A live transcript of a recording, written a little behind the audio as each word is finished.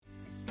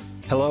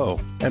Hello,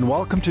 and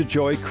welcome to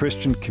Joy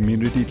Christian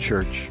Community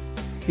Church.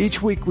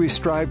 Each week we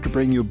strive to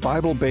bring you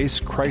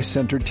Bible-based,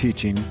 Christ-centered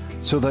teaching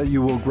so that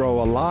you will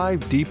grow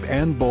alive, deep,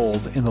 and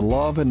bold in the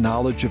love and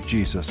knowledge of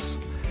Jesus.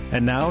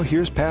 And now,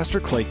 here's Pastor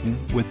Clayton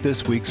with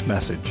this week's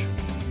message.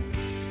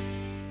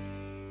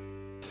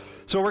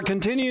 So we're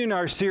continuing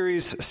our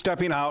series,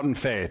 Stepping Out in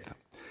Faith.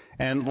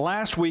 And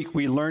last week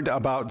we learned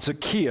about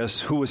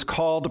Zacchaeus, who was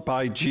called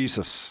by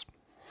Jesus.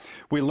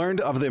 We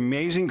learned of the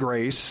amazing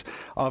grace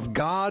of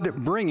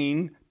God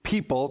bringing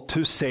people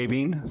to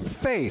saving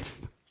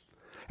faith.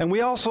 And we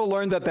also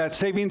learned that that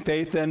saving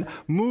faith then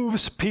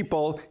moves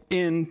people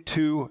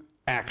into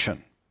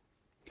action.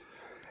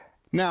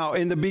 Now,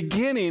 in the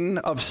beginning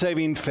of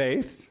saving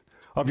faith,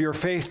 of your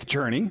faith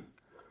journey,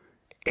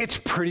 it's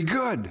pretty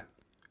good.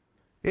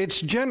 It's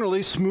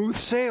generally smooth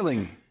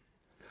sailing.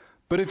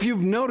 But if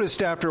you've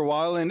noticed after a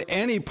while in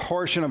any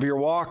portion of your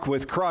walk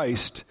with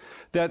Christ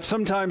that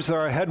sometimes there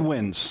are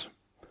headwinds,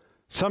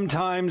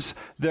 sometimes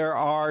there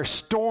are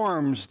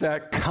storms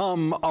that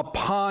come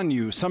upon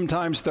you.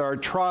 Sometimes there are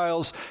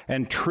trials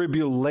and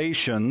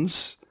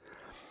tribulations.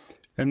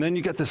 And then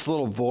you get this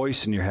little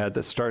voice in your head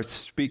that starts to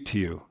speak to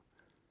you,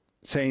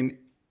 saying,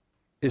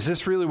 is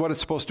this really what it's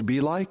supposed to be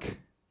like?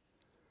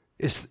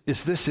 Is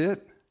this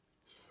it?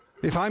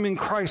 If I'm in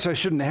Christ, I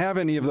shouldn't have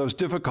any of those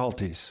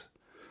difficulties.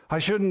 I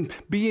shouldn't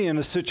be in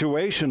a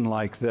situation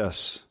like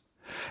this.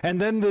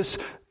 And then this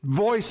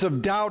voice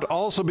of doubt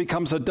also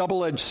becomes a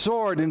double-edged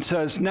sword and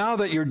says, now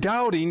that you're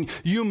doubting,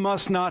 you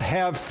must not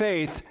have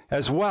faith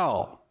as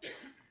well.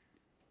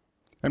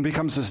 And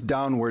becomes this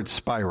downward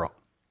spiral.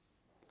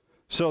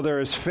 So there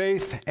is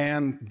faith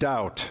and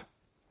doubt.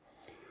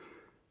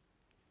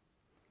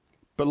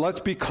 But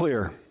let's be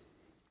clear.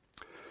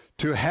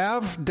 To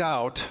have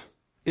doubt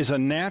is a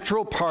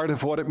natural part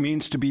of what it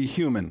means to be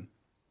human.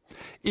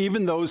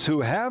 Even those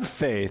who have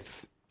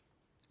faith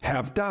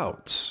have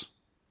doubts.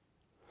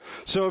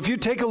 So if you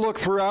take a look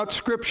throughout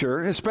Scripture,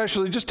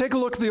 especially just take a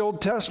look at the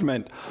Old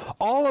Testament,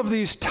 all of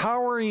these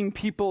towering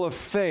people of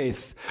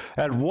faith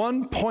at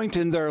one point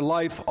in their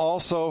life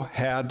also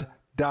had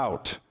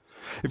doubt.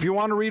 If you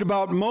want to read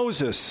about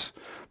Moses,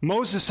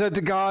 Moses said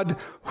to God,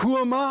 who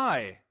am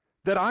I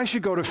that I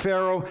should go to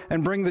Pharaoh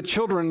and bring the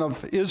children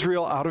of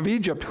Israel out of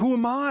Egypt? Who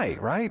am I,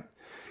 right?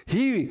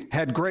 He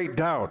had great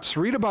doubts.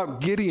 Read about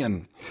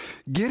Gideon.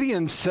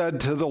 Gideon said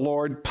to the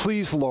Lord,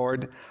 please,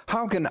 Lord,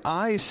 how can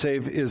I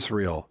save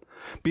Israel?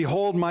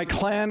 Behold, my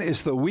clan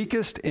is the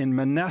weakest in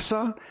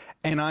Manasseh,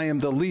 and I am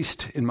the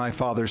least in my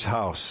father's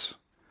house.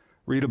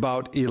 Read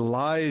about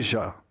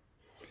Elijah.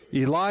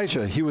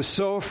 Elijah, he was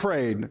so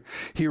afraid,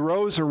 he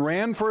rose and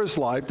ran for his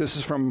life. This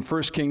is from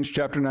 1 Kings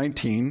chapter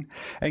 19,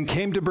 and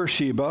came to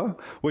Beersheba,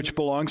 which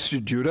belongs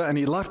to Judah, and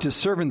he left his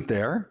servant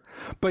there.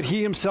 But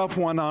he himself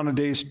went on a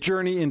day's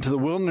journey into the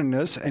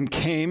wilderness and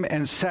came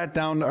and sat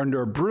down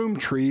under a broom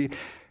tree,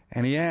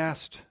 and he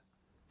asked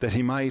that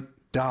he might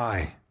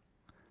die,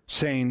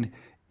 saying,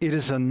 it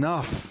is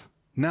enough.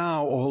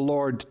 Now, O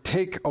Lord,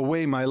 take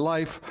away my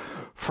life,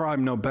 for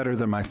I'm no better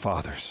than my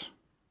fathers.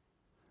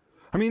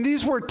 I mean,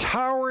 these were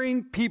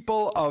towering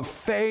people of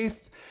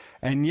faith,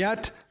 and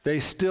yet they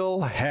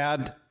still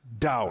had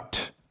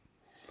doubt.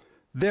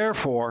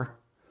 Therefore,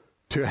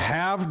 to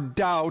have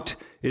doubt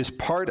is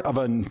part of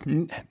a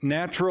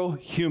natural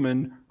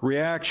human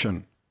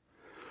reaction.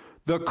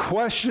 The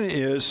question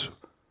is,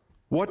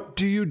 what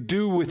do you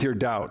do with your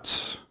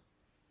doubts?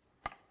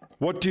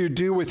 What do you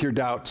do with your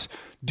doubts?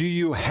 Do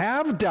you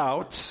have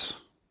doubts,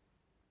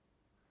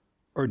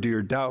 or do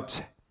your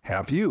doubts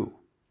have you?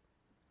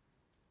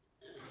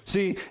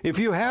 See, if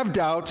you have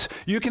doubts,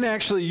 you can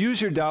actually use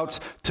your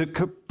doubts to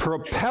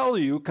compel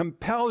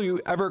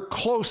you ever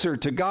closer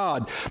to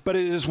God. But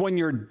it is when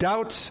your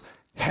doubts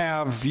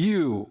have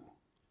you,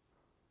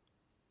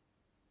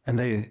 and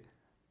they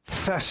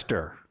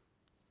fester,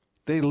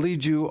 they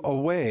lead you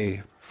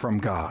away from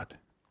God.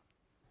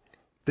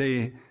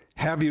 They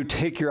have you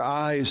take your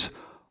eyes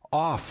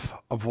off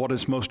of what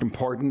is most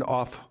important,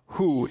 off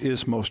who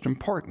is most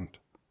important.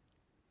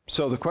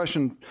 So the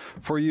question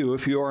for you,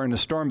 if you are in a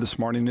storm this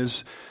morning,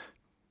 is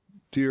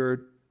do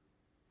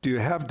you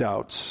have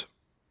doubts,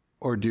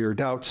 or do your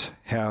doubts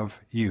have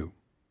you?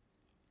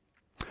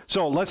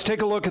 So let's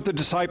take a look at the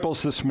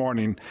disciples this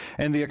morning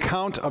and the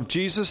account of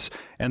Jesus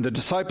and the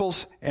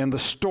disciples and the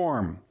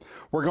storm.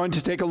 We're going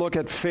to take a look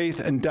at faith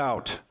and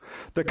doubt.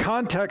 The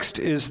context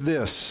is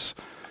this.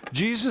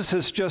 Jesus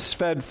has just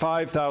fed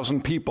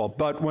 5,000 people,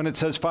 but when it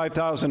says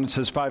 5,000, it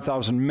says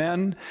 5,000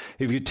 men.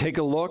 If you take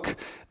a look,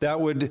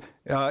 that would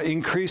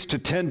increase to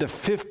 10 to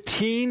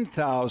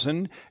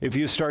 15,000 if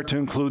you start to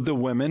include the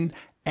women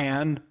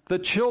and the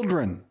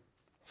children.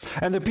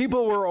 And the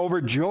people were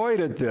overjoyed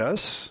at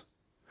this,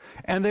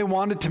 and they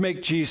wanted to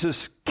make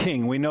Jesus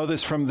king. We know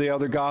this from the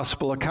other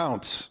gospel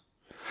accounts.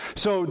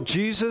 So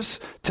Jesus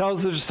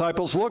tells the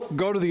disciples, look,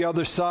 go to the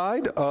other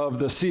side of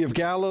the Sea of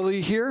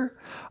Galilee here.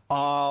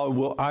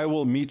 I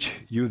will meet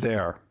you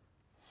there.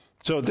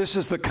 So this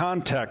is the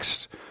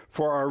context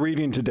for our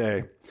reading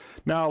today.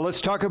 Now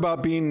let's talk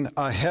about being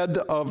ahead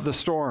of the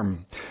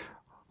storm.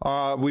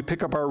 We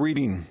pick up our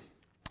reading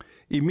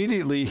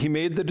Immediately he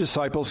made the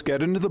disciples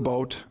get into the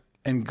boat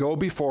and go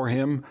before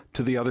him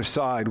to the other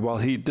side while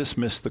he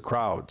dismissed the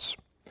crowds.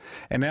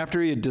 And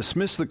after he had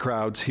dismissed the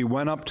crowds, he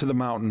went up to the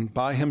mountain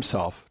by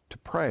himself to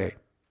pray.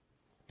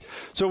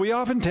 So we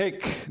often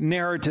take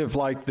narrative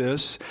like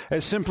this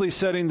as simply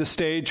setting the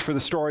stage for the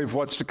story of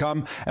what's to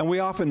come, and we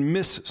often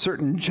miss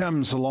certain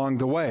gems along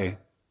the way.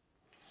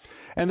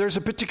 And there's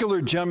a particular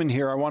gem in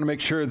here I want to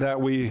make sure that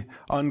we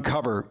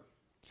uncover.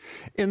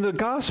 In the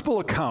gospel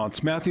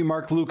accounts, Matthew,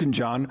 Mark, Luke, and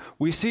John,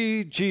 we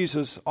see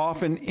Jesus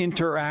often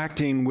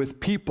interacting with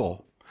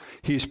people.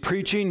 He's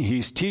preaching,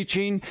 he's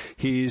teaching,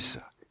 he's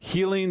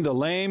healing the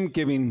lame,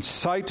 giving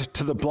sight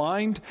to the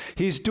blind.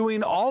 He's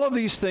doing all of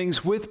these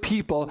things with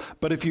people,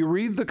 but if you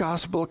read the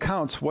gospel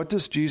accounts, what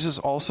does Jesus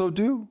also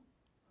do?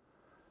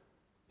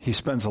 He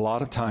spends a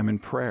lot of time in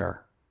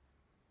prayer.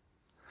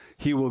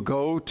 He will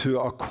go to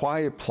a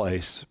quiet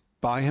place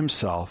by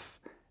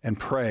himself and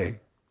pray.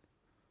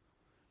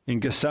 In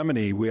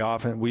Gethsemane,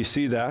 we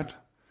see that,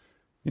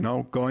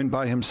 going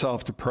by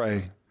himself to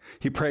pray.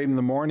 He prayed in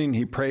the morning,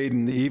 he prayed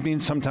in the evening,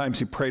 sometimes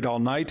he prayed all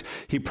night,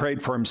 he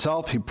prayed for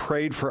himself, he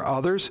prayed for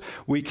others.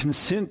 We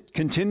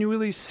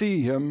continually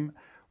see him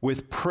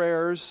with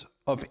prayers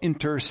of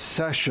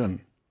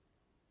intercession.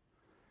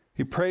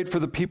 He prayed for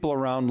the people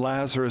around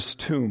Lazarus'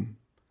 tomb.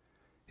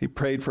 He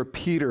prayed for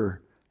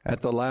Peter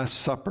at the Last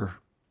Supper.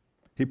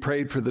 He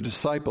prayed for the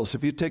disciples.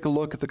 If you take a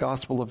look at the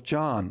Gospel of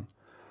John,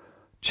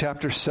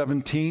 chapter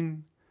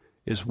 17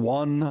 is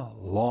one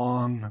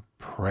long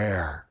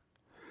prayer.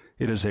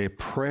 It is a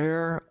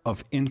prayer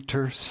of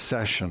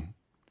intercession.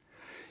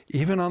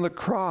 Even on the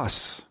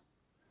cross,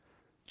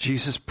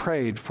 Jesus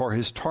prayed for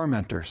his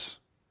tormentors.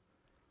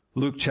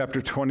 Luke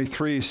chapter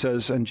 23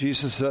 says, and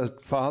Jesus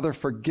said, Father,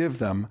 forgive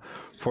them,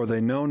 for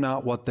they know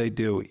not what they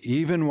do.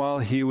 Even while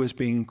he was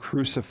being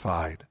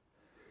crucified,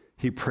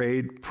 he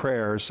prayed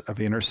prayers of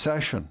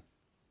intercession.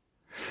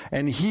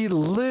 And he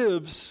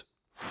lives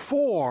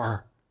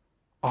for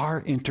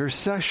our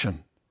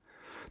intercession.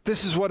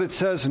 This is what it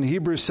says in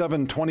Hebrews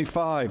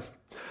 7:25.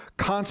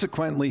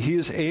 Consequently, he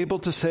is able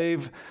to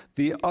save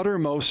the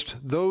uttermost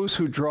those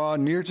who draw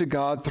near to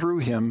God through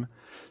him,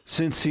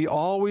 since he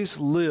always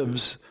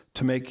lives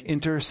to make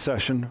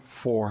intercession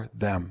for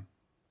them.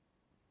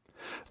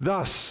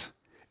 Thus,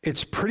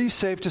 it's pretty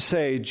safe to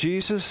say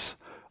Jesus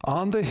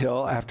on the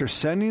hill, after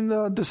sending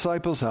the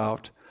disciples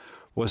out,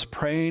 was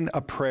praying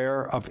a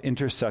prayer of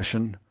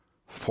intercession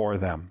for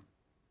them.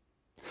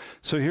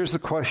 So here's the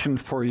question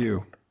for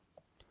you.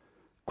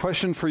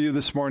 Question for you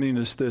this morning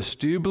is this: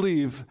 do you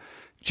believe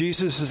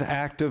Jesus is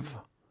active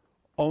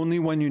only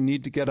when you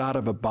need to get out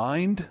of a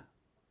bind?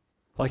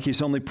 Like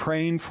he's only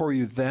praying for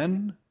you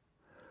then?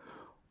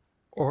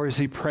 Or is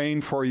he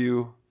praying for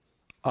you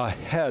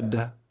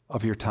ahead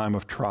of your time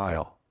of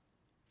trial?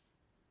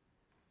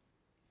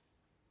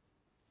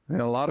 A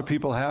lot of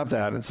people have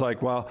that. It's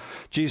like, well,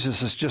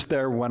 Jesus is just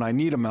there when I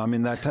need him. I'm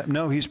in that time.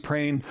 No, he's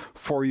praying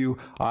for you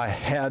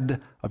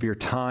ahead of your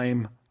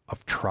time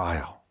of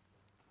trial.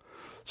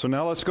 So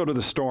now let's go to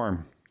the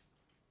storm.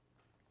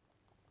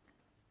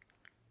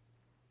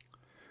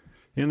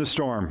 In the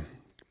storm,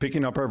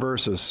 picking up our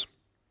verses.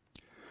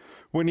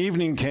 When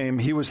evening came,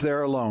 he was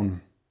there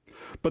alone.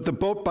 But the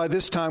boat by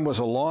this time was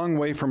a long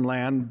way from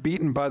land,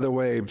 beaten by the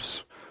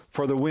waves,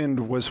 for the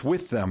wind was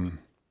with them.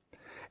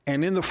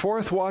 And in the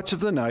fourth watch of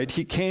the night,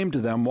 he came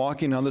to them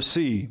walking on the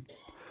sea.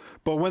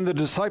 But when the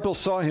disciples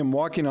saw him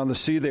walking on the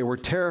sea, they were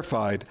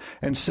terrified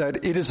and said,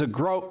 "It is a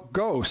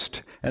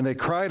ghost," and they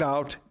cried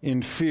out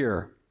in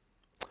fear.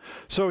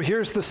 So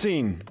here's the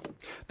scene.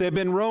 They've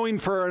been rowing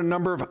for a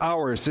number of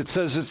hours. It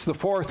says it's the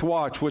fourth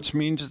watch, which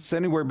means it's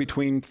anywhere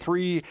between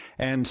 3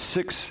 and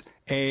 6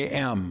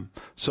 a.m.,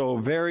 so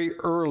very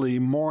early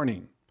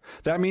morning.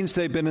 That means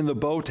they've been in the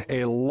boat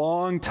a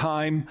long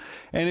time,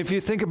 and if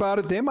you think about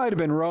it, they might have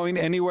been rowing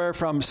anywhere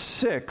from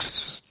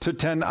 6 to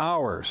 10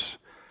 hours.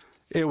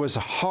 It was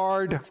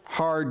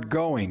hard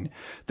going.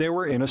 They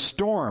were in a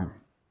storm.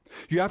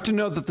 You have to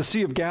know that the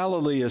Sea of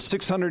Galilee is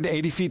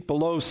 680 feet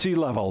below sea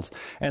level,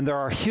 and there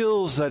are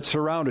hills that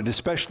surround it,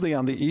 especially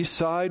on the east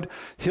side,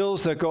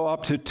 hills that go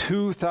up to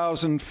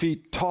 2,000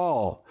 feet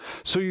tall.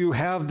 So you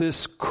have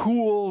this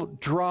cool,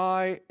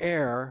 dry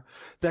air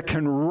that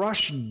can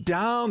rush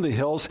down the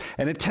hills,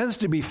 and it tends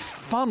to be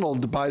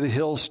funneled by the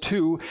hills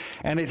too,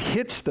 and it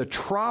hits the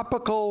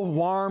tropical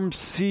warm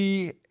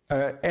sea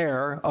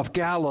air of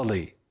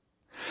Galilee.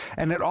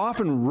 And it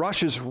often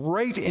rushes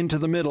right into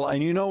the middle.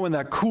 And you know when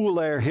that cool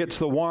air hits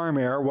the warm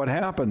air, what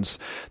happens?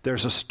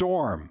 There's a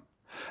storm.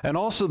 And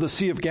also the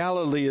Sea of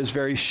Galilee is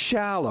very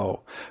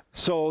shallow.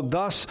 So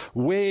thus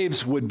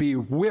waves would be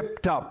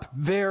whipped up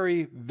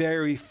very,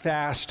 very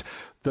fast.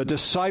 The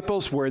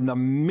disciples were in the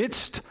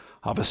midst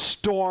of a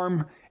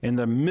storm in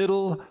the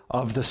middle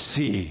of the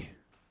sea.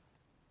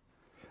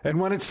 And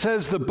when it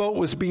says the boat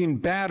was being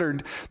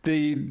battered,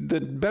 the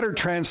better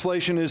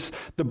translation is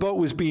the boat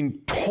was being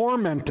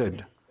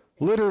tormented,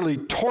 literally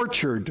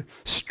tortured,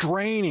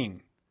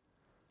 straining.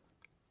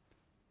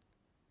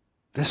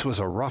 This was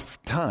a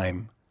rough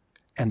time,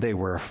 and they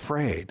were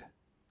afraid.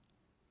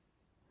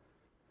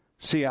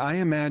 See, I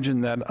imagine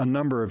that a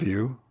number of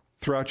you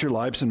throughout your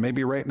lives, and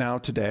maybe right now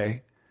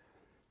today,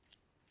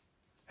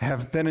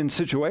 have been in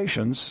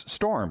situations,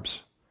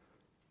 storms,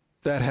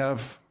 that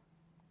have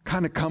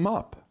kind of come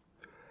up.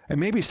 And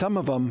maybe some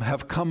of them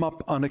have come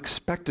up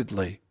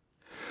unexpectedly.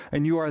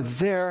 And you are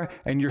there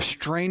and you're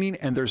straining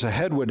and there's a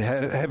headwind.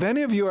 Have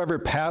any of you ever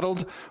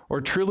paddled or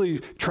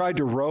truly tried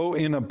to row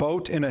in a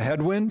boat in a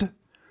headwind?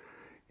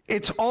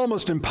 It's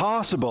almost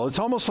impossible. It's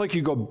almost like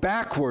you go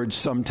backwards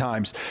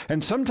sometimes.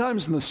 And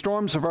sometimes in the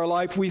storms of our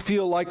life, we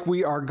feel like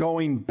we are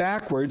going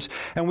backwards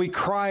and we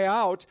cry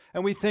out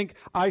and we think,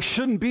 I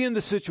shouldn't be in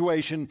this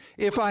situation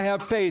if I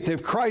have faith,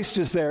 if Christ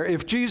is there,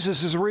 if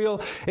Jesus is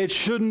real, it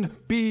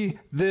shouldn't be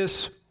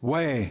this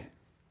way.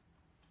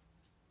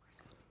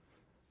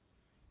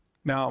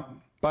 Now,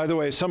 by the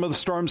way, some of the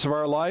storms of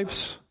our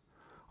lives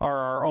are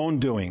our own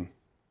doing.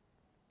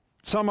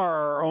 Some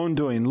are our own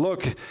doing.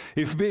 Look,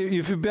 if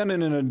you've been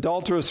in an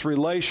adulterous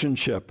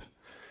relationship,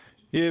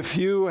 if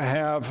you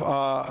have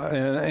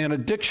an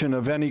addiction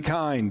of any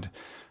kind,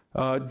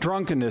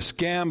 drunkenness,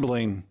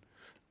 gambling,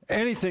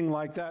 anything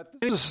like that,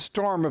 it's a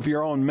storm of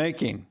your own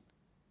making.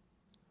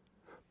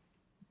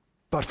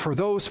 But for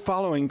those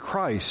following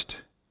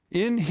Christ,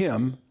 in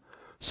Him,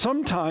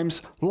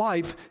 sometimes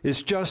life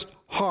is just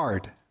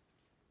hard.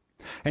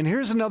 And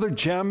here's another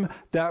gem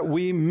that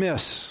we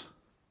miss.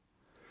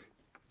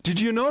 Did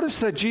you notice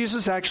that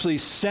Jesus actually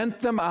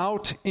sent them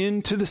out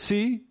into the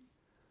sea?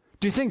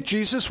 Do you think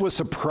Jesus was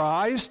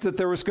surprised that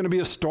there was going to be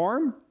a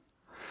storm?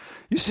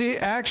 You see,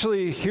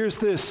 actually, here's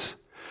this.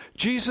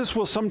 Jesus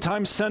will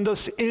sometimes send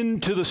us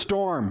into the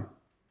storm.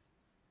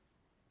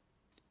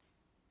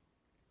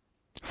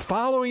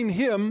 Following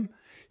Him,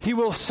 He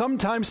will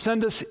sometimes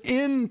send us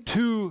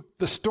into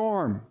the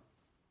storm.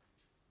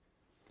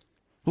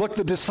 Look,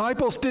 the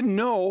disciples didn't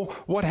know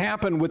what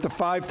happened with the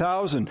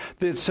 5,000.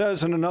 It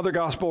says in another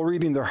gospel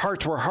reading, their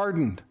hearts were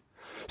hardened.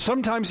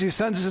 Sometimes He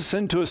sends us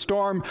into a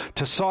storm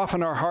to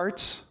soften our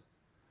hearts.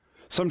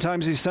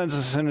 Sometimes He sends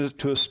us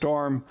into a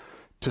storm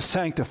to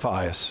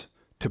sanctify us,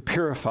 to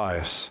purify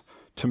us,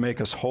 to make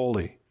us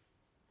holy.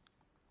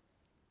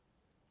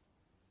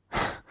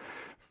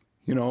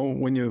 You know,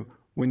 when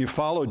you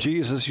follow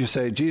Jesus, you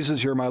say,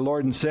 Jesus, you're my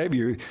Lord and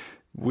Savior.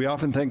 We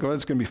often think, well,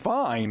 it's going to be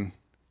fine.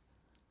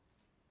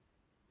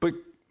 But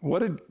what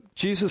did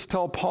Jesus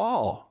tell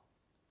Paul?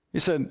 He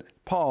said,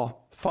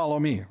 Paul, follow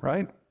me,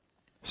 right?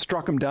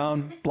 Struck him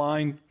down,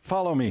 blind,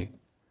 follow me.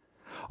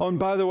 Oh, and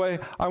by the way,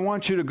 I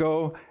want you to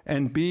go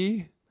and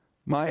be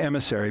my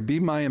emissary, be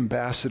my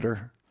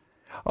ambassador.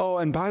 Oh,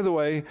 and by the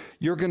way,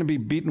 you're going to be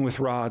beaten with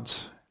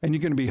rods, and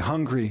you're going to be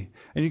hungry,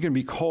 and you're going to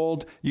be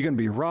cold, you're going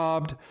to be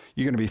robbed,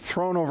 you're going to be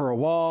thrown over a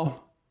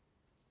wall.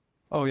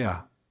 Oh,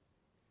 yeah,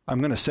 I'm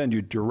going to send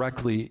you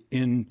directly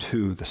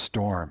into the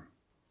storm.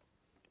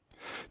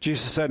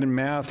 Jesus said in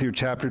Matthew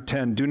chapter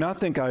 10, do not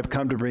think I have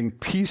come to bring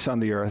peace on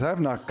the earth. I have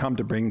not come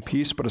to bring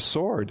peace, but a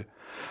sword.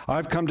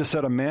 I've come to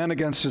set a man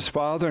against his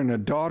father, and a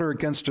daughter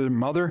against her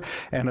mother,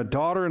 and a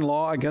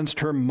daughter-in-law against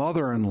her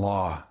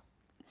mother-in-law.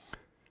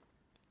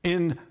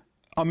 In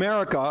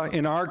America,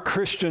 in our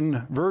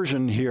Christian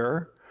version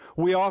here,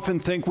 we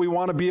often think we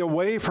want to be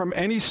away from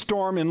any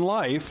storm in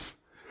life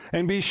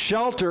and be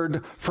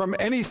sheltered from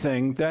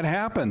anything that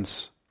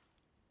happens.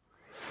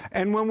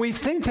 And when we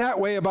think that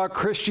way about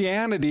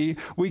Christianity,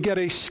 we get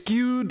a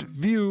skewed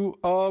view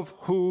of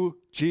who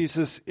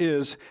Jesus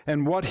is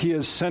and what He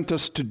has sent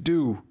us to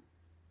do.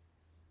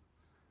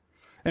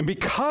 And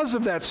because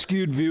of that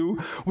skewed view,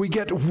 we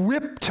get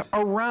whipped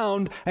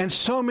around, and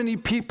so many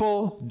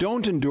people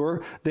don't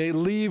endure. They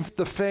leave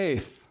the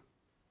faith.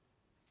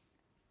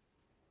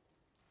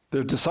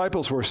 The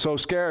disciples were so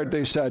scared,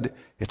 they said,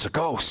 it's a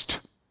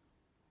ghost.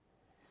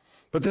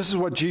 But this is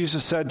what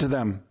Jesus said to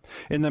them.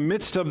 In the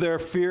midst of their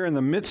fear, in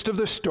the midst of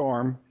the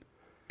storm,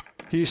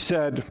 He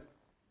said,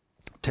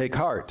 take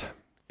heart,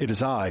 it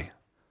is I.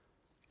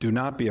 Do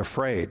not be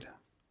afraid.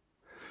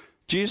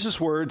 Jesus'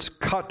 words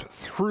cut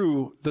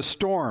through the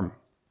storm.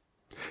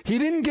 He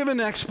didn't give an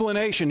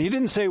explanation. He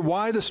didn't say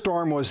why the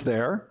storm was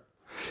there.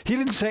 He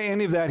didn't say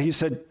any of that. He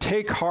said,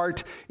 take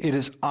heart, it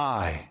is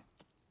I.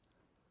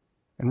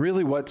 And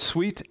really what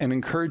sweet and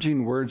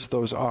encouraging words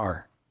those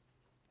are.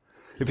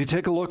 If you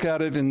take a look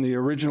at it in the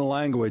original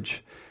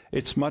language,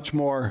 it's much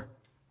more,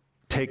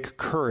 take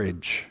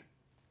courage,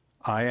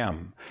 I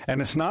am.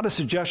 And it's not a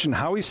suggestion.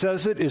 How He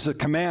says it is a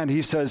command.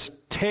 He says,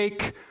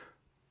 take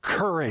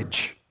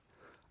courage,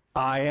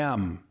 I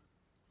am.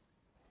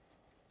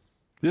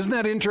 Isn't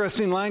that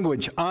interesting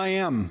language? I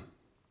am.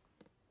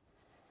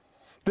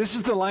 This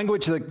is the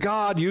language that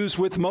God used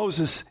with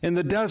Moses in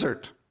the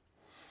desert.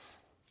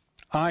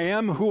 I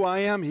am who I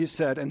am, He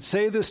said, and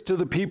say this to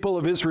the people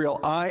of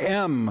Israel, I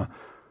am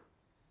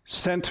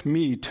sent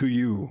me to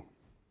you.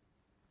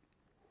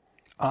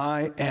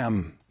 I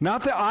am.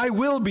 Not that I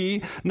will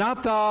be,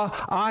 not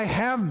that I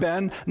have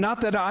been,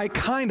 not that I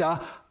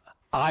kinda,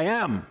 I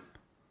am.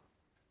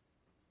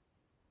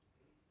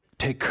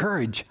 Take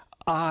courage,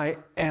 I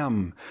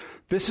am.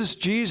 This is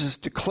Jesus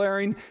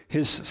declaring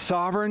His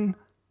sovereign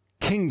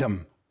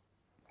kingdom,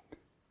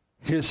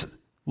 His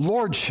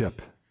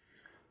lordship,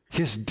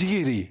 his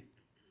deity,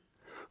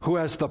 who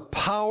has the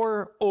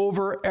power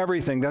over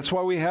everything. That's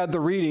why we had the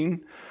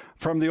reading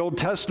from the Old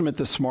Testament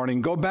this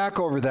morning. Go back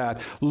over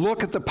that.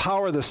 Look at the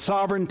power, the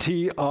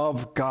sovereignty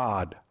of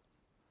God.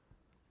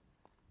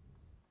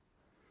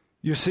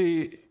 You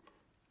see,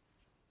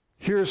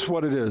 here's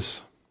what it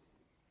is.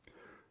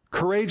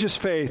 Courageous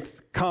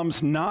faith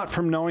comes not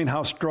from knowing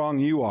how strong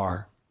you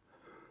are,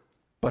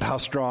 but how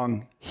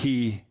strong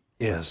he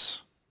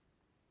is.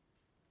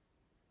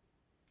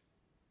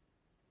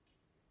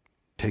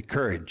 Take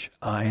courage,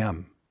 I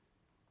am.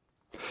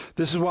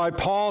 This is why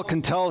Paul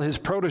can tell his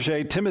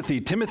protege,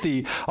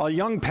 Timothy, a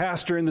young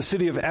pastor in the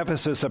city of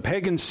Ephesus, a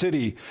pagan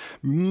city,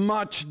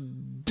 much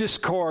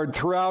discord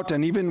throughout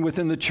and even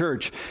within the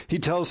church. He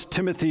tells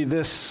Timothy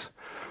this,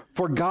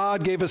 for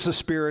God gave us a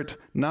spirit,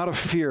 not of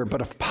fear, but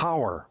of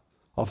power,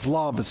 of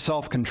love, and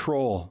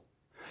self-control.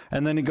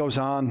 And then he goes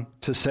on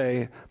to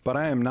say, but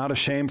I am not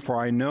ashamed, for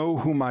I know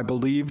whom I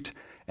believed,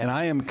 and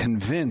I am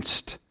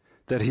convinced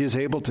that he is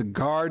able to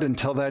guard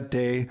until that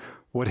day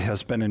what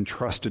has been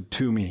entrusted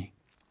to me.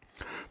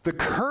 The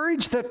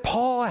courage that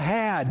Paul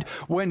had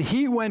when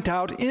he went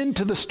out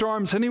into the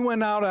storms, and he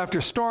went out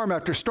after storm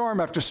after storm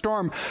after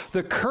storm,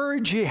 the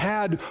courage he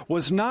had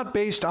was not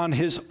based on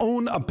his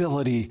own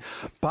ability,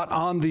 but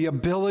on the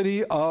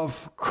ability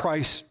of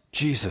Christ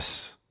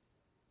Jesus.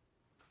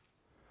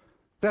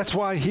 That's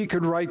why he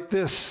could write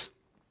this.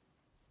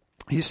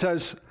 He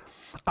says,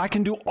 I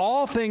can do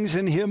all things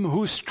in him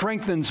who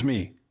strengthens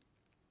me.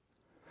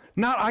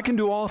 Not I can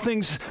do all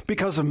things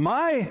because of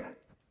my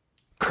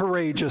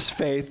courageous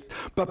faith,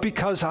 but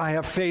because I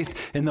have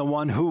faith in the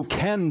one who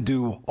can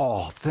do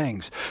all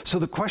things. So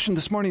the question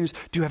this morning is,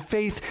 do you have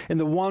faith in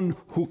the one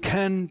who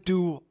can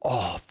do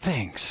all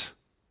things?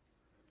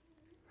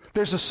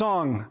 There's a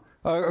song,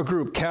 a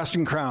group,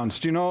 Casting Crowns.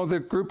 Do you know the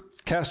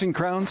group Casting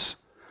Crowns?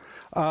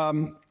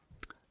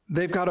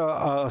 They've got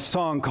a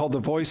song called The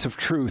Voice of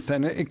Truth,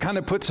 and it kind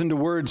of puts into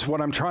words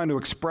what I'm trying to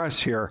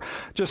express here,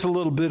 just a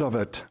little bit of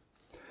it.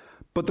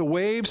 But the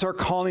waves are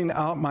calling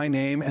out my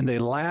name, and they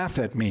laugh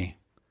at me,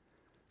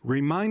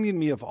 reminding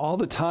me of all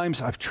the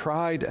times I've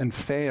tried and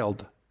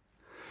failed.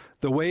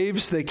 The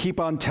waves, they keep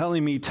on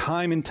telling me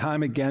time and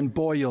time again,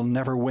 boy, you'll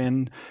never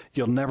win,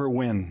 you'll never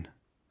win.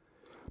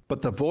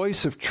 But the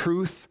voice of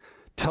truth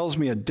tells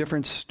me a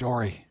different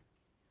story.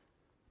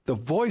 The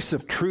voice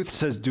of truth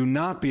says, do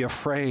not be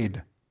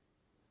afraid.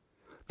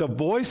 The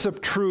voice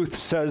of truth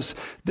says,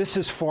 this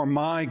is for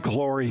my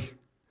glory.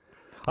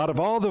 Out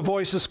of all the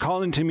voices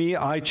calling to me,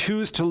 I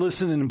choose to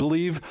listen and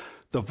believe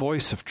the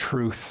voice of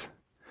truth.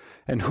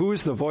 And who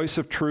is the voice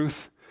of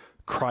truth?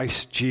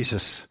 Christ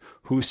Jesus,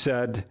 who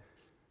said,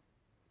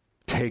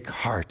 take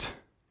heart,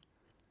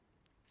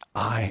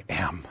 I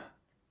am.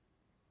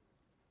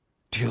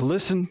 Do you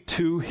listen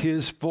to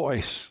his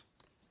voice?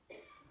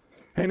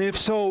 And if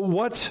so,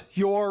 what's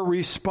your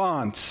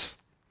response?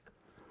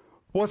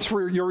 What's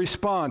your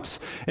response?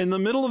 In the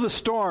middle of the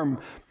storm,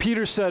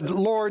 Peter said,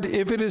 Lord,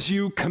 if it is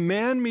you,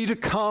 command me to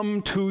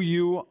come to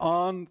you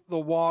on the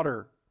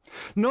water.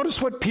 Notice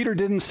what Peter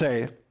didn't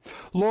say.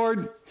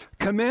 Lord,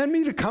 command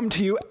me to come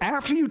to you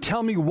after you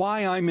tell me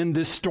why I'm in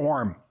this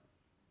storm.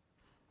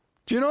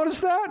 Do you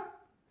notice that?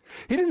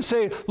 He didn't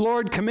say,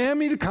 Lord, command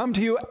me to come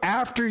to you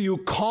after you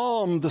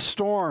calm the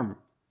storm.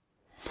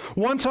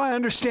 Once I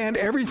understand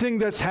everything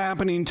that's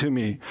happening to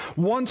me,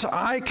 once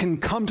I can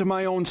come to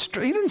my own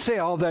strength. He didn't say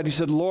all that. He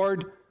said,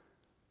 Lord,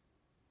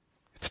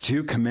 if it's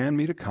you, command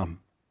me to come.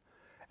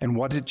 And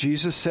what did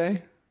Jesus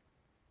say?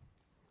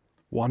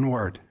 One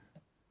word.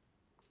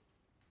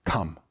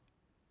 Come.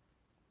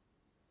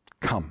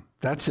 Come.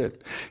 That's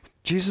it.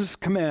 Jesus'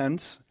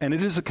 commands, and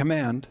it is a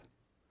command,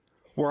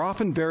 were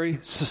often very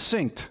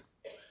succinct.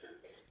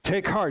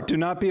 Take heart. Do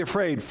not be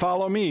afraid.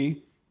 Follow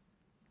me.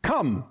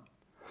 Come.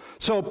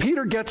 So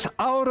Peter gets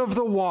out of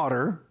the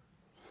water,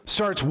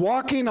 starts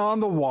walking on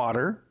the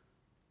water,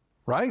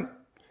 right?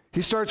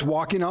 He starts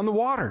walking on the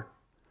water.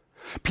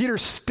 Peter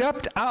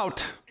stepped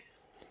out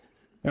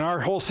in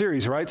our whole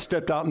series, right?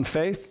 Stepped out in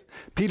faith.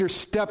 Peter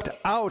stepped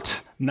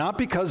out not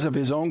because of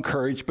his own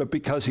courage, but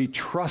because he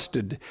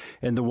trusted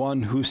in the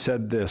one who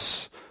said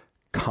this,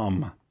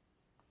 come.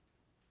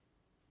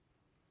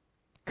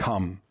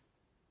 Come.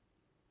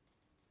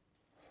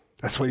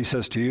 That's what he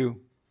says to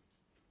you.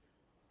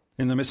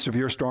 In the midst of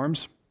your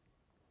storms,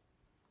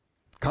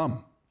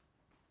 come.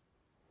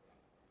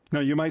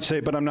 Now you might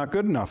say, but I'm not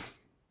good enough.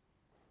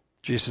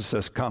 Jesus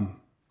says, come.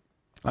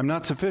 I'm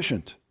not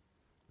sufficient.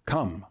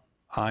 Come,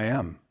 I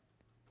am.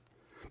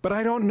 But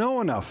I don't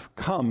know enough.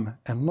 Come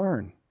and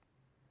learn.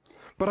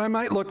 But I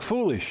might look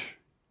foolish.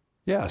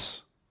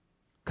 Yes,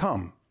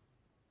 come.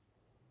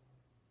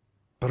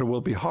 But it will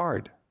be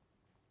hard.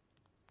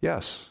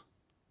 Yes,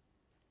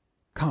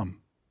 come.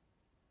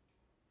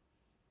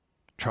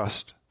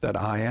 Trust that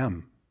I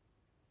am.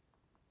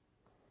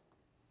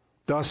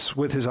 Thus,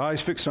 with his eyes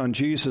fixed on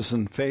Jesus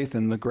and faith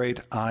in the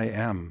great I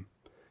am,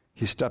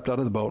 he stepped out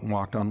of the boat and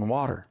walked on the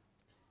water.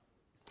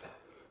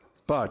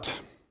 But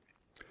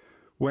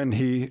when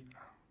he...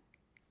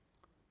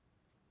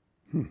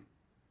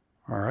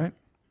 All right.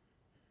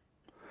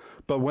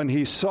 But when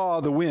he saw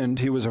the wind,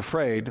 he was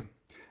afraid,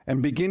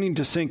 and beginning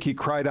to sink, he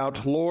cried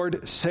out,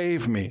 "Lord,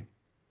 save me."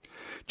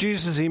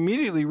 Jesus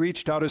immediately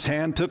reached out his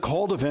hand, took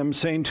hold of him,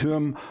 saying to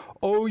him,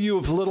 "O you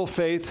of little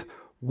faith,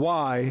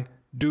 why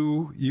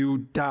do you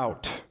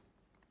doubt?"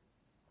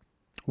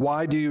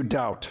 Why do you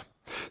doubt?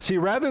 See,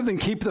 rather than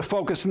keep the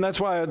focus, and that's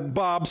why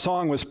Bob's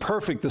song was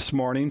perfect this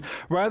morning,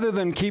 rather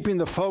than keeping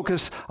the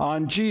focus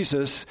on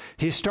Jesus,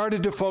 he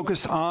started to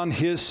focus on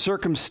his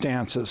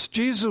circumstances.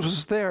 Jesus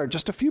was there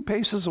just a few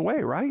paces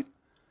away, right?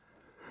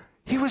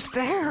 He was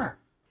there.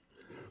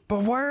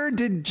 But where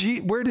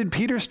did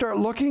Peter start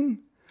looking?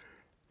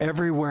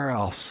 Everywhere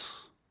else.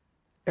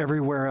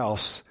 Everywhere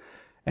else.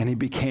 And he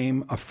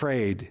became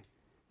afraid.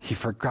 He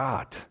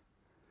forgot.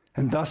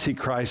 And thus he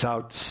cries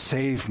out,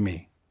 "Save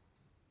me.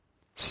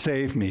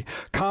 Save me."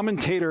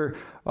 Commentator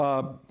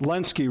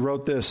Lenski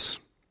wrote this: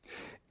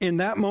 "In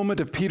that moment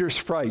of Peter's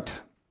fright,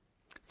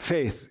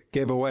 faith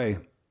gave away.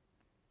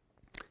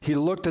 He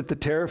looked at the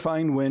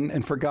terrifying wind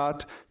and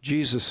forgot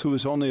Jesus, who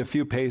was only a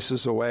few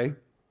paces away.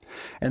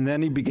 And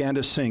then he began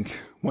to sink.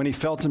 When he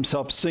felt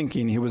himself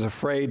sinking, he was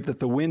afraid that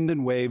the wind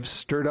and waves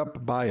stirred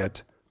up by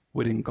it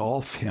would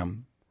engulf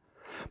him.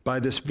 By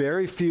this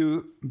very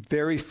fear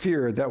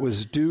that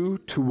was due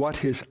to what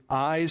his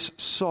eyes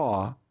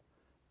saw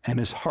and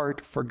his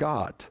heart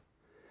forgot,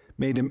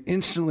 made him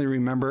instantly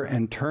remember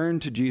and turn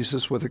to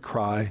Jesus with a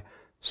cry,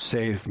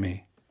 'Save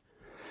me.'"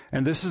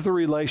 And this is the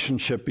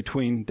relationship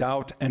between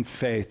doubt and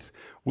faith.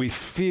 We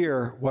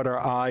fear what our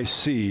eyes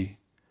see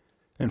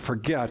and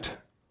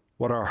forget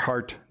what our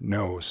heart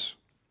knows.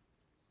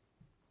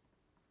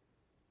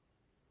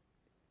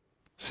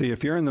 See,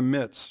 if you're in the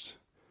midst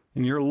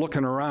and you're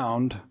looking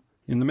around,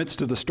 in the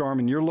midst of the storm,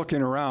 and you're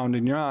looking around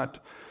and you're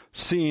not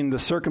seeing the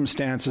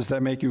circumstances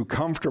that make you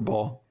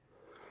comfortable,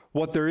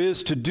 what there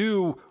is to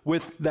do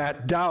with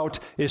that doubt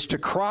is to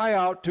cry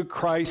out to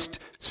Christ,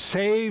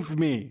 "Save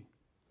me."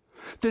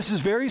 This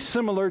is very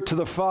similar to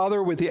the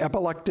father with the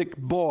epileptic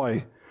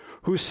boy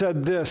who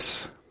said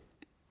this,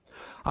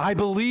 "I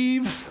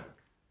believe,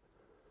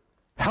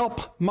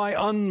 help my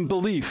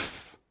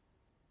unbelief."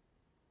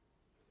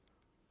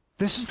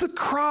 This is the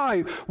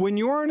cry when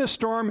you're in a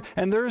storm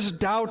and there's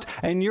doubt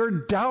and your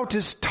doubt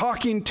is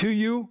talking to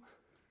you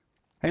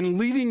and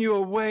leading you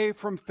away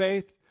from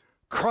faith.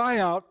 Cry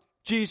out,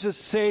 "Jesus,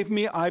 save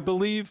me, I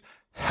believe.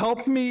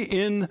 Help me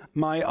in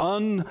my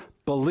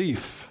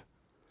unbelief."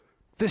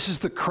 This is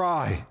the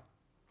cry.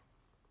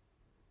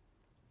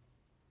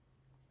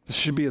 This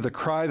should be the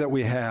cry that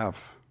we have.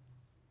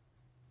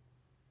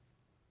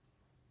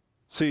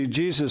 See,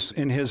 Jesus,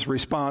 in his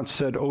response,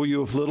 said, "O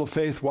you of little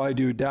faith, why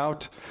do you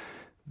doubt?"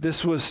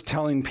 This was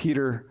telling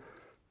Peter,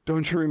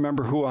 "Don't you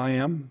remember who I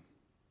am?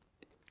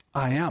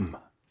 I am.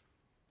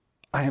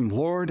 I am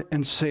Lord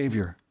and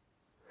Savior."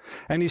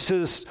 And he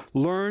says,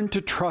 learn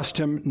to trust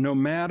him no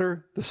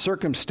matter the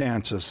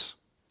circumstances.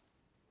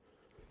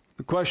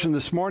 The question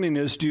this morning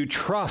is, do you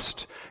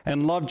trust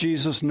and love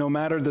Jesus no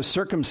matter the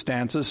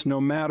circumstances, no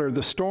matter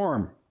the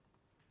storm?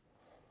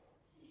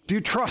 Do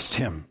you trust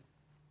him?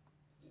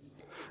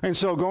 And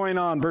so going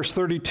on, verse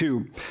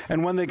 32,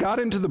 "And when they got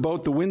into the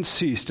boat, the wind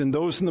ceased, and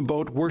those in the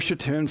boat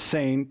worshipped him,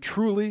 saying,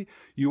 'Truly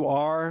you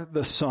are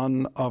the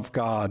Son of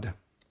God.'"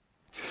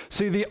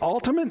 See, the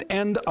ultimate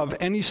end of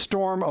any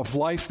storm of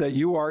life that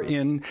you are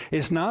in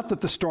is not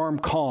that the storm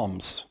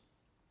calms.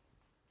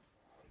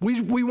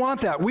 We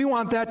want that. We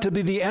want that to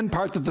be the end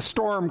part, that the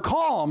storm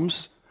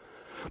calms.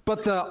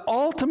 But the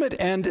ultimate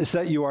end is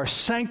that you are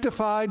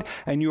sanctified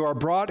and you are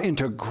brought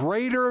into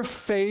greater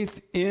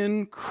faith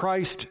in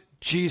Christ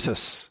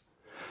Jesus.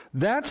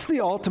 That's the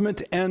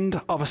ultimate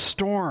end of a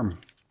storm,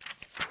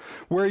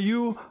 where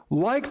you,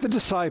 like the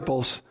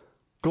disciples,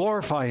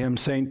 glorify him,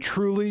 saying,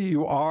 "Truly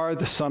you are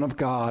the Son of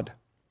God."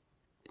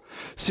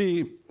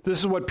 See, this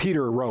is what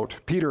Peter wrote.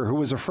 Peter, who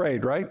was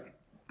afraid, right?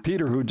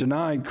 Peter, who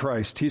denied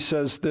Christ. He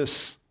says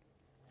this,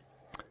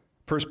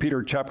 1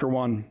 Peter chapter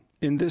 1,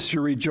 "In this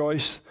you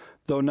rejoice,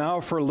 though now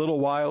for a little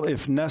while,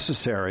 if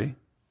necessary,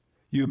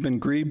 you've been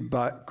grieved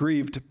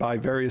by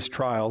various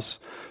trials,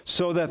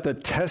 so that the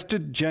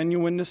tested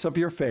genuineness of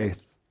your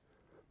faith,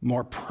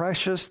 more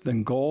precious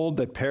than gold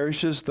that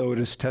perishes though it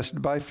is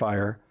tested by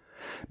fire,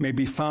 may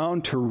be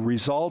found to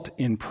result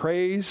in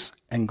praise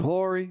and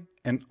glory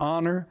and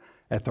honor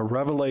at the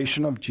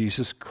revelation of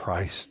Jesus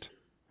Christ.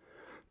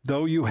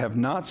 Though you have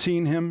not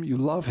seen him, you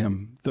love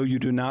him. Though you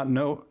do not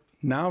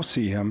now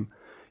see him,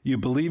 you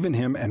believe in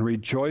him and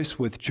rejoice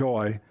with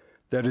joy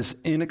that is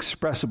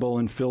inexpressible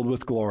and filled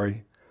with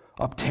glory,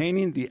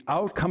 obtaining the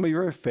outcome of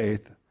your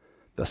faith,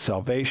 the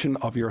salvation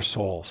of your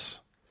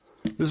souls."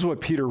 This is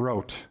what Peter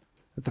wrote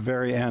at the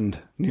very end,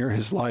 near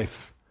his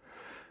life.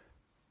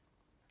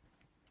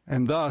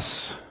 And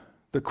thus,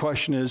 the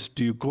question is,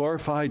 do you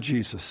glorify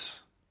Jesus?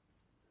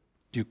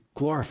 Do you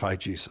glorify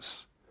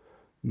Jesus,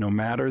 no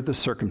matter the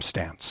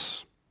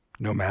circumstance,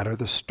 no matter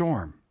the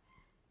storm?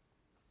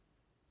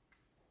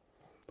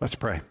 Let's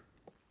pray.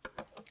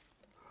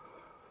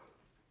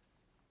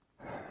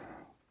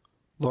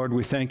 Lord,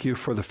 we thank you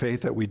for the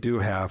faith that we do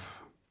have.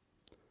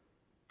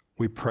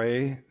 We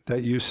pray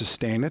that you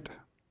sustain it,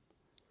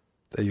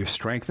 that you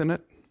strengthen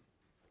it,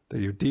 that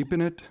you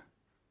deepen it.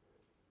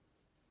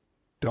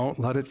 Don't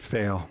let it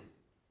fail.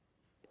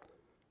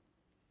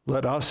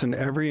 Let us in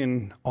every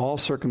and all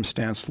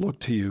circumstance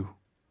look to you,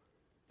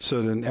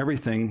 so that in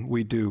everything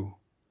we do,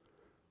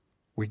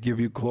 we give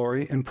you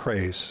glory and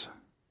praise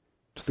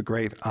to the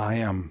great I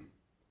Am,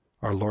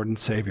 our Lord and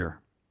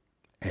Savior.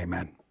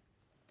 Amen.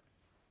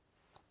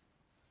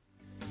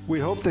 We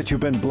hope that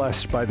you've been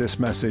blessed by this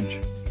message.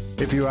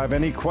 If you have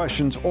any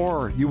questions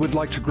or you would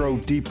like to grow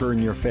deeper in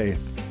your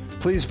faith,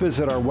 please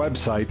visit our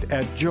website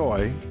at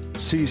joyccc.com.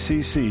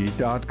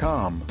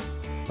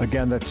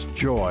 Again, that's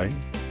joyccc.com.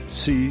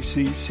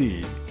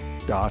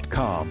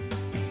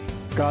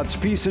 God's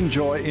peace and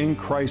joy in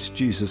Christ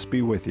Jesus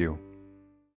be with you.